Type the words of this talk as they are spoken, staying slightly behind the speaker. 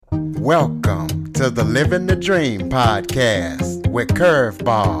Welcome to the Living the Dream podcast with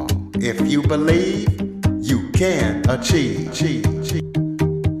Curveball. If you believe, you can achieve. She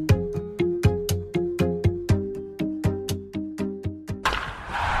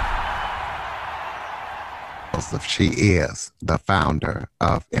is the founder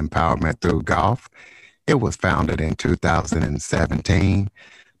of Empowerment Through Golf. It was founded in 2017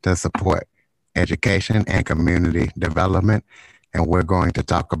 to support education and community development. And we're going to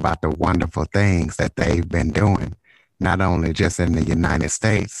talk about the wonderful things that they've been doing, not only just in the United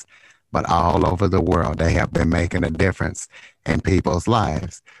States, but all over the world. They have been making a difference in people's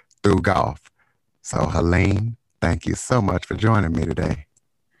lives through golf. So, Helyne, thank you so much for joining me today.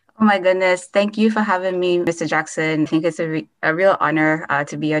 Oh my goodness. Thank you for having me, Mr. Jackson. I think it's a real honor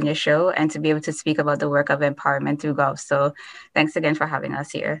to be on your show and to be able to speak about the work of empowerment through golf. So thanks again for having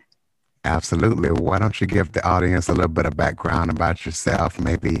us here. Absolutely. Why don't you give the audience a little bit of background about yourself,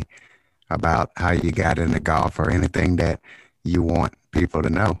 maybe about how you got into golf or anything that you want people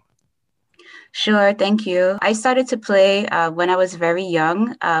to know? Sure. Thank you. I started to play when I was very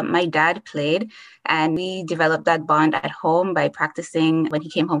young. My dad played, and we developed that bond at home by practicing when he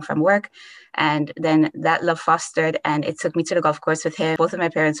came home from work. And then that love fostered, and it took me to the golf course with him. Both of my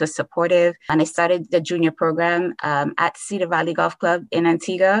parents were supportive, and I started the junior program at Cedar Valley Golf Club in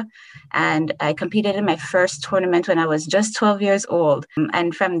Antigua. And I competed in my first tournament when I was just 12 years old.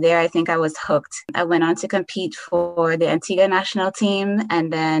 And from there, I think I was hooked. I went on to compete for the Antigua national team,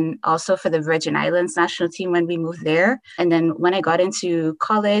 and then also for the Virgin Islands national team when we moved there. And then when I got into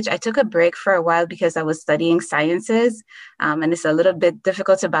college, I took a break for a while because I was studying sciences, and it's a little bit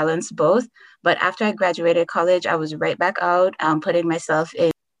difficult to balance both. But after I graduated college, I was right back out, putting myself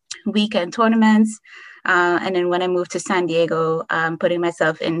in weekend tournaments. And then when I moved to San Diego, putting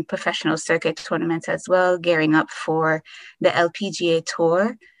myself in professional circuit tournaments as well, gearing up for the LPGA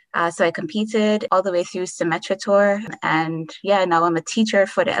tour. So I competed all the way through Symetra Tour. And now I'm a teacher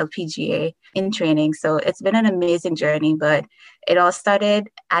for the LPGA in training. So it's been an amazing journey, but it all started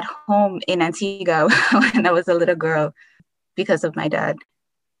at home in Antigua when I was a little girl because of my dad.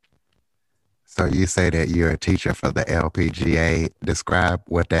 So you say that you're a teacher for the LPGA. Describe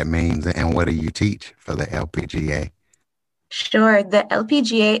what that means and what do you teach for the LPGA? Sure. The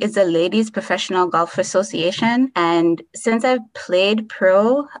LPGA is a Ladies Professional Golf Association. And since I've played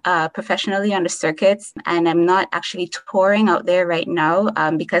professionally on the circuits, and I'm not actually touring out there right now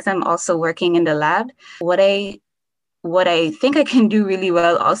because I'm also working in the lab, what I think I can do really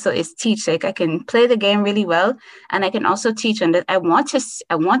well also is teach. Like I can play the game really well, and I can also teach. And I want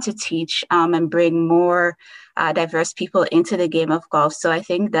to teach and bring more diverse people into the game of golf. So I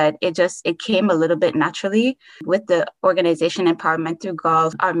think that it came a little bit naturally with the organization Empowerment Through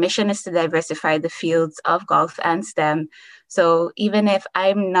Golf. Our mission is to diversify the fields of golf and STEM. So even if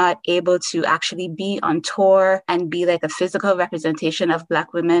I'm not able to actually be on tour and be like a physical representation of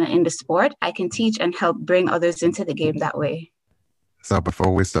Black women in the sport, I can teach and help bring others into the game that way. So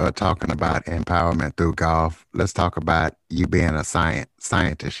before we start talking about empowerment through golf, let's talk about you being a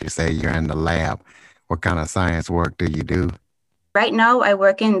scientist. You say you're in the lab. What kind of science work do you do? Right now, I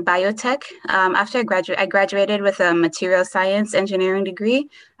work in biotech. After I graduated with a material science engineering degree,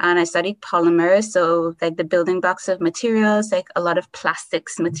 and I studied polymers, so like the building blocks of materials, like a lot of plastic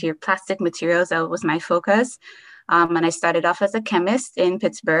materials. That was my focus. And I started off as a chemist in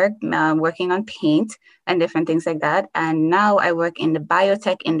Pittsburgh, working on paint and different things like that. And now I work in the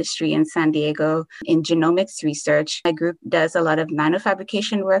biotech industry in San Diego in genomics research. My group does a lot of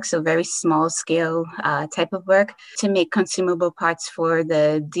nanofabrication work, so very small scale type of work to make consumable parts for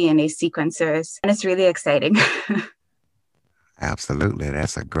the DNA sequencers. And it's really exciting. Absolutely.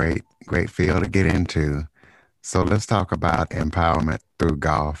 That's a great field to get into. So let's talk about empowerment through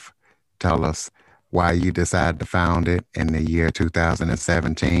golf. Tell us why you decided to found it in the year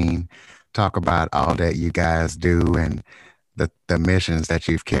 2017. Talk about all that you guys do and the missions that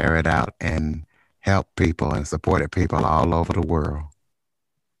you've carried out and helped people and supported people all over the world.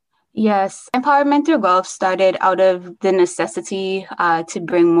 Yes, Empowerment Through Golf started out of the necessity to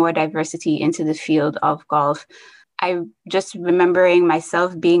bring more diversity into the field of golf. I just remembering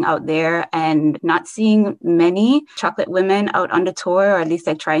myself being out there and not seeing many chocolate women out on the tour, or at least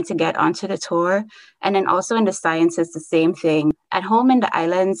like trying to get onto the tour. And then also in the sciences, the same thing. At home in the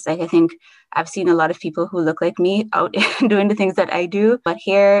islands, like I think I've seen a lot of people who look like me out doing the things that I do. But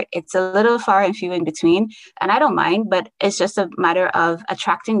here it's a little far and few in between. And I don't mind, but it's just a matter of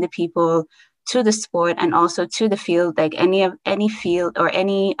attracting the people to the sport and also to the field, like any field or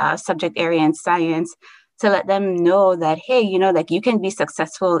any subject area in science, to let them know that, hey, like you can be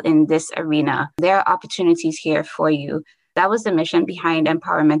successful in this arena. There are opportunities here for you. That was the mission behind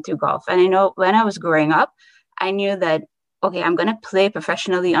empowerment through golf. And I know when I was growing up, I knew that, okay, I'm going to play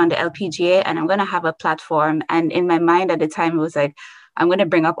professionally on the LPGA and I'm going to have a platform. And in my mind at the time, it was like, I'm going to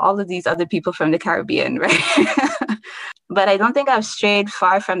bring up all of these other people from the Caribbean, right? But I don't think I've strayed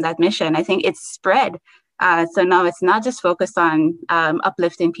far from that mission. I think it's spread. So now it's not just focused on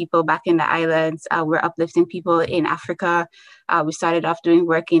uplifting people back in the islands. We're uplifting people in Africa. We started off doing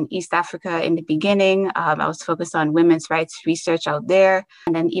work in East Africa in the beginning. I was focused on women's rights research out there.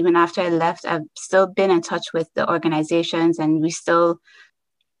 And then even after I left, I've still been in touch with the organizations, and we still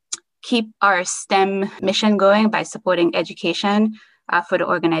keep our STEM mission going by supporting education for the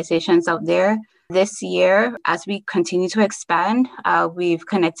organizations out there. This year, as we continue to expand, we've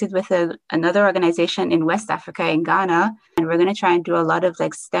connected with another organization in West Africa, in Ghana, and we're going to try and do a lot of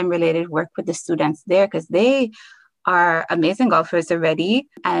like STEM related work with the students there, because they are amazing golfers already,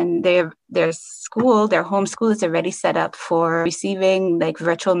 and their home school is already set up for receiving like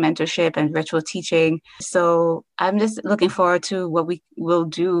virtual mentorship and virtual teaching. So I'm just looking forward to what we will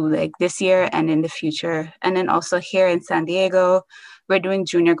do like this year and in the future. And then also here in San Diego, we're doing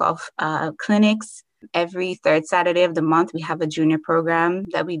junior golf clinics. Every third Saturday of the month, we have a junior program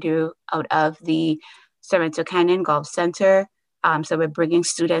that we do out of the Sorrento Canyon Golf Center. So we're bringing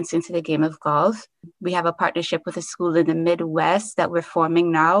students into the game of golf. We have a partnership with a school in the Midwest that we're forming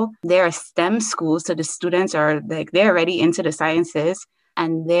now. They're a STEM school, so the students are like, they're already into the sciences,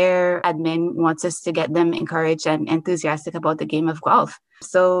 and their admin wants us to get them encouraged and enthusiastic about the game of golf.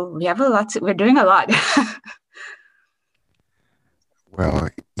 So we have we're doing a lot. Well,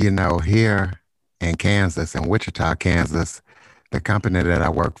 here in Kansas, in Wichita, Kansas, the company that I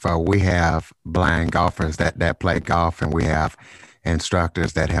work for, we have blind golfers that play golf, and we have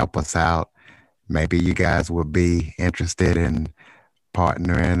instructors that help us out. Maybe you guys would be interested in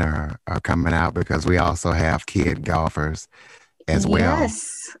partnering or coming out, because we also have kid golfers as well.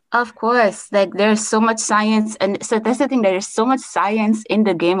 Yes, of course. Like there's so much science. And so that's the thing, there's so much science in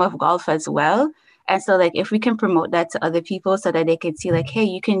the game of golf as well. And so like if we can promote that to other people so that they can see like, hey,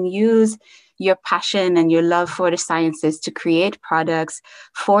 you can use your passion and your love for the sciences to create products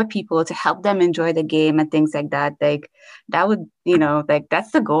for people to help them enjoy the game and things like that. Like that would, like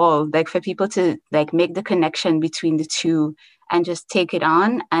that's the goal, like for people to like make the connection between the two and just take it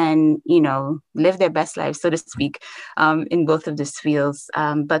on and, live their best lives, so to speak, in both of these fields.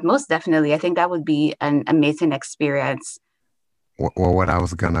 But most definitely, I think that would be an amazing experience. Well, what I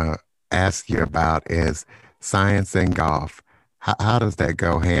was going to ask you about is science and golf. How does that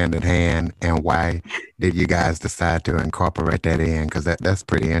go hand in hand, and why did you guys decide to incorporate that in? Because that's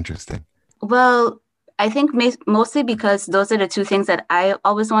pretty interesting. Well, I think mostly because those are the two things that I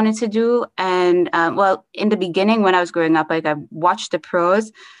always wanted to do. And in the beginning, when I was growing up, like I watched the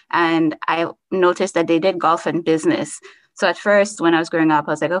pros and I noticed that they did golf and business. So at first, when I was growing up,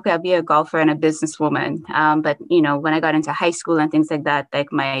 I was like, okay, I'll be a golfer and a businesswoman. But, when I got into high school and things like that,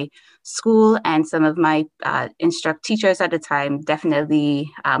 like my school and some of my teachers at the time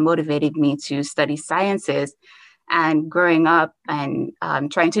definitely motivated me to study sciences. And growing up and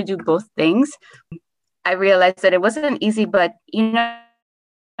trying to do both things, I realized that it wasn't easy, but,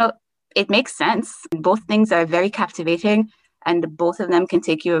 it makes sense. Both things are very captivating, and both of them can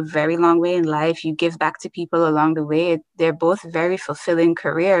take you a very long way in life. You give back to people along the way. They're both very fulfilling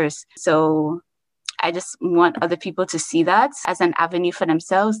careers. So I just want other people to see that as an avenue for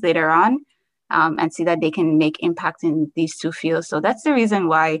themselves later on, and see that they can make impact in these two fields. So that's the reason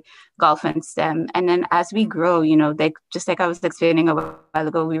why golf and STEM. And then as we grow, just like I was explaining a while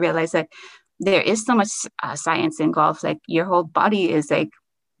ago, we realized that there is so much science in golf. Like your whole body is like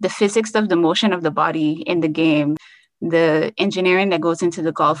the physics of the motion of the body in the game, the engineering that goes into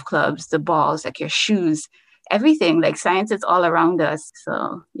the golf clubs, the balls, like your shoes, everything. Like science is all around us.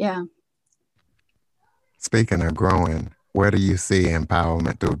 So, yeah. Speaking of growing, where do you see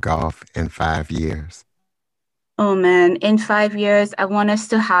empowerment through golf in 5 years? Oh man, in 5 years, I want us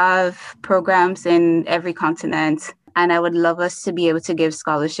to have programs in every continent. And I would love us to be able to give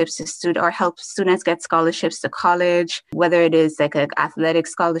scholarships to students or help students get scholarships to college, whether it is like an athletic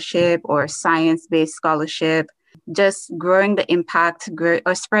scholarship or science-based scholarship, just growing the impact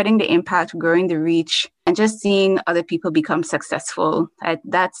or spreading the impact, growing the reach, and just seeing other people become successful.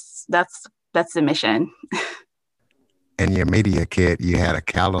 That's the mission. In your media kit, you had a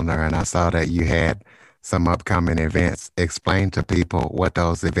calendar, and I saw that you had some upcoming events. Explain to people what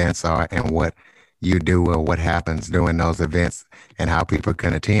those events are and what you do or what happens during those events and how people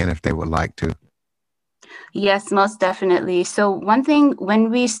can attend if they would like to. Yes, most definitely. So one thing,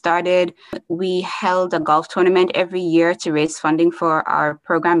 when we started, we held a golf tournament every year to raise funding for our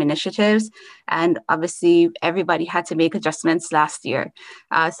program initiatives. And obviously, everybody had to make adjustments last year.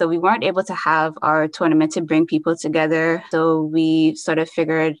 So we weren't able to have our tournament to bring people together. So we sort of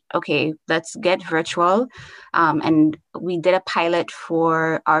figured, okay, let's get virtual. And we did a pilot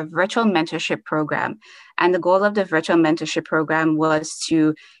for our virtual mentorship program. And the goal of the virtual mentorship program was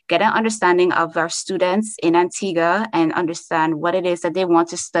to get an understanding of our students in Antigua and understand what it is that they want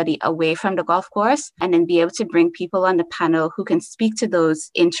to study away from the golf course, and then be able to bring people on the panel who can speak to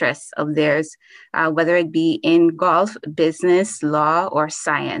those interests of theirs, whether it be in golf, business, law, or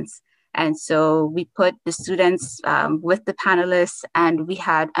science. And so we put the students with the panelists, and we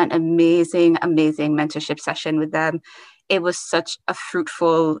had an amazing, amazing mentorship session with them. It was such a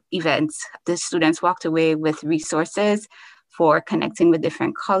fruitful event. The students walked away with resources for connecting with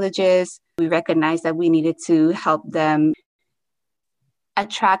different colleges. We recognized that we needed to help them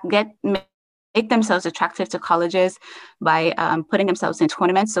make themselves attractive to colleges by putting themselves in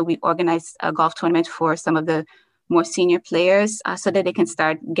tournaments. So we organized a golf tournament for some of the more senior players so that they can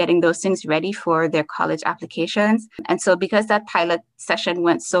start getting those things ready for their college applications. And so because that pilot session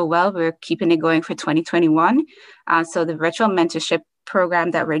went so well, we're keeping it going for 2021. So the virtual mentorship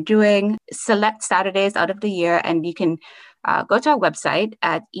program that we're doing, select Saturdays out of the year, and you can go to our website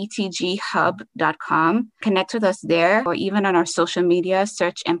at etghub.com, connect with us there, or even on our social media,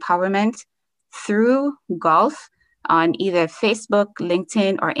 search Empowerment Through Golf on either Facebook,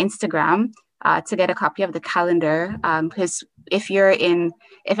 LinkedIn, or Instagram. To get a copy of the calendar, because if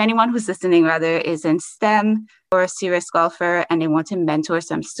anyone who's listening rather is in STEM or a serious golfer and they want to mentor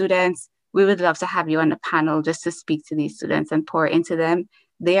some students, we would love to have you on the panel just to speak to these students and pour into them.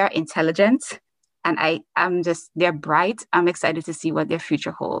 They are intelligent, and they're bright. I'm excited to see what their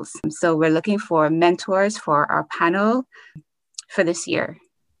future holds. So we're looking for mentors for our panel for this year.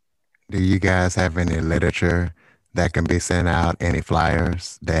 Do you guys have any literature that can be sent out, any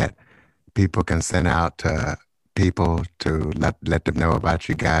flyers that people can send out to people to let them know about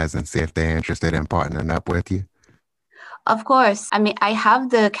you guys and see if they're interested in partnering up with you? Of course. I mean, I have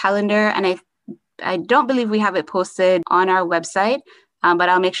the calendar, and I don't believe we have it posted on our website, but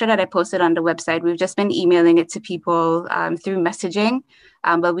I'll make sure that I post it on the website. We've just been emailing it to people through messaging,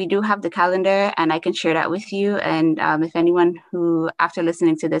 but we do have the calendar, and I can share that with you. And if anyone who, after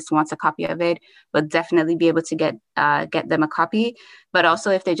listening to this, wants a copy of it, will definitely be able to get them a copy. But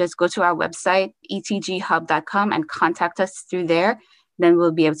also, if they just go to our website, etghub.com, and contact us through there, then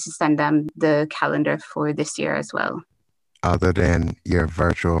we'll be able to send them the calendar for this year as well. Other than your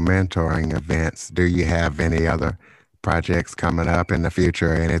virtual mentoring events, do you have any other projects coming up in the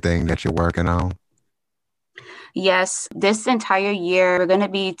future, or anything that you're working on? Yes, this entire year, we're going to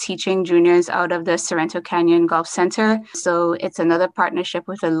be teaching juniors out of the Sorrento Canyon Golf Center. So it's another partnership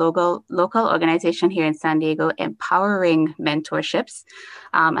with a local organization here in San Diego, empowering mentorships.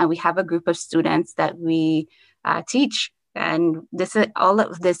 And we have a group of students that we teach. And all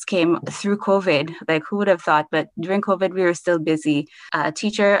of this came through COVID. Like, who would have thought? But during COVID, we were still busy. A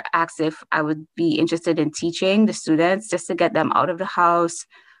teacher asked if I would be interested in teaching the students just to get them out of the house.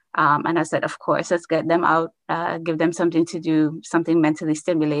 And I said, of course, let's get them out, give them something to do, something mentally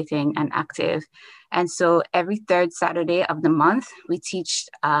stimulating and active. And so every third Saturday of the month,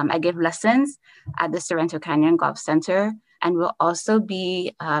 I give lessons at the Sorrento Canyon Golf Center. And we'll also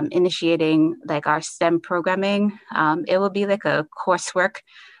be initiating like our STEM programming. It will be like a coursework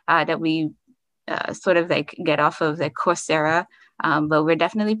that we sort of like get off of like Coursera. But we're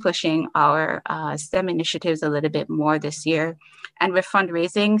definitely pushing our STEM initiatives a little bit more this year. And we're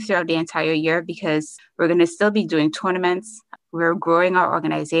fundraising throughout the entire year because we're going to still be doing tournaments. We're growing our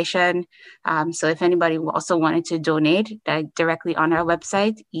organization. So if anybody also wanted to donate directly on our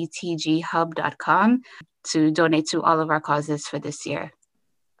website, etghub.com, to donate to all of our causes for this year.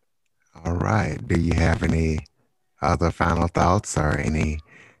 All right. Do you have any other final thoughts or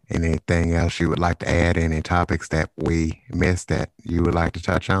anything else you would like to add? Any topics that we missed that you would like to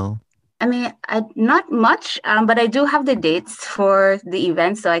touch on? I mean, not much, but I do have the dates for the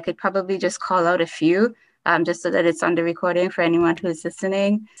event, so I could probably just call out a few, just so that it's on the recording for anyone who's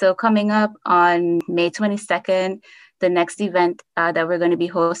listening. So coming up on May 22nd, the next event that we're going to be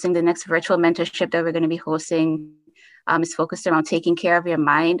hosting, the next virtual mentorship that we're going to be hosting is focused around taking care of your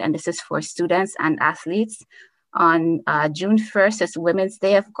mind, and this is for students and athletes. On June 1st, it's Women's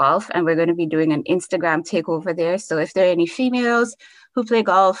Day of Golf, and we're going to be doing an Instagram takeover there. So if there are any females who play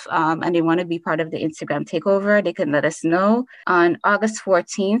golf and they want to be part of the Instagram takeover, they can let us know. On August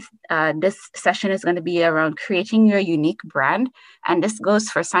 14th, this session is going to be around creating your unique brand. And this goes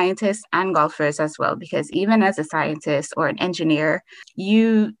for scientists and golfers as well, because even as a scientist or an engineer,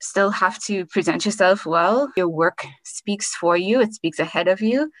 you still have to present yourself well. Your work speaks for you, it speaks ahead of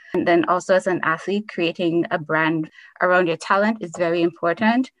you. And then also as an athlete, creating a brand around your talent is very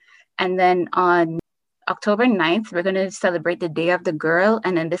important. And then on October 9th, we're going to celebrate the Day of the Girl.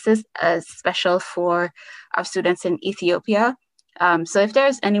 And then this is a special for our students in Ethiopia. So if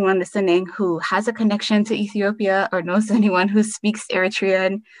there's anyone listening who has a connection to Ethiopia or knows anyone who speaks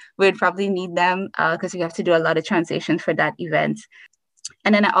Eritrean, we'd probably need them because we have to do a lot of translation for that event.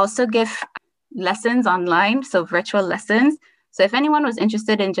 And then I also give lessons online, so virtual lessons. So if anyone was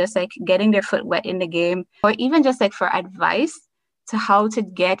interested in just like getting their foot wet in the game, or even just like for advice to how to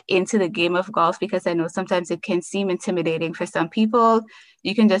get into the game of golf, because I know sometimes it can seem intimidating for some people,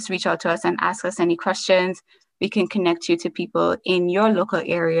 you can just reach out to us and ask us any questions. We can connect you to people in your local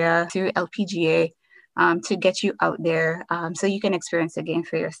area through LPGA to get you out there so you can experience the game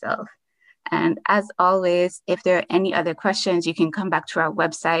for yourself. And as always, if there are any other questions, you can come back to our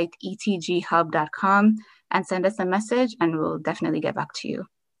website, etghub.com, and send us a message, and we'll definitely get back to you.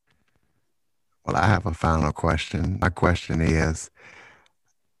 Well, I have a final question. My question is,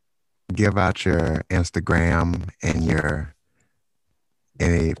 give out your Instagram and your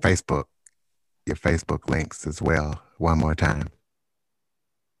Facebook links as well one more time.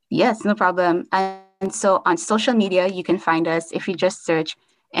 Yes, no problem. And so on social media, you can find us if you just search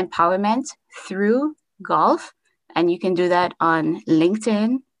Empowerment Through Golf, and you can do that on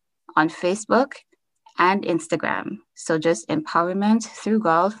LinkedIn, on Facebook, and Instagram. So just Empowerment Through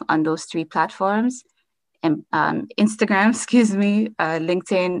Golf on those three platforms, and Instagram,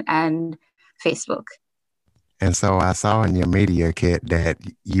 LinkedIn, and Facebook. And so I saw in your media kit that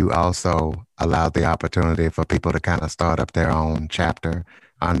you also allowed the opportunity for people to kind of start up their own chapter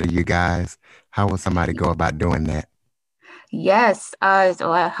under you guys. How would somebody go about doing that? Yes.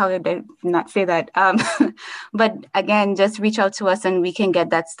 So how did I not say that? But again, just reach out to us and we can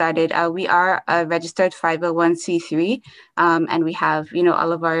get that started. We are a registered 501c3 and we have,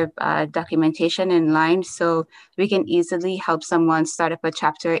 all of our documentation in line. So we can easily help someone start up a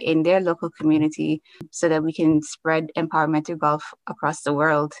chapter in their local community so that we can spread empowerment through golf across the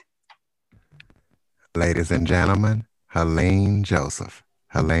world. Ladies and gentlemen, Helyne Joseph.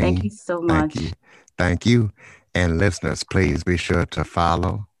 Helyne, thank you so much. Thank you. And listeners, please be sure to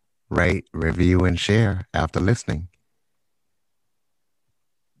follow, rate, review, and share after listening.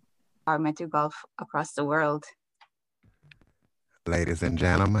 Empowerment through golf across the world. Ladies and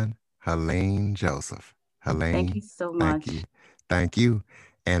gentlemen, Helyne Joseph. Helyne, thank you so much. Thank you.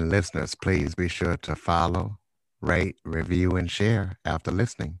 And listeners, please be sure to follow, rate, review, and share after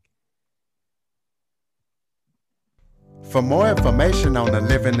listening. For more information on the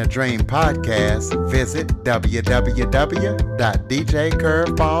Living the Dream podcast, visit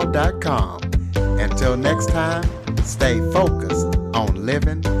www.djcurveball.com. Until next time, stay focused on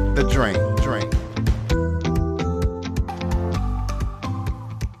living the dream.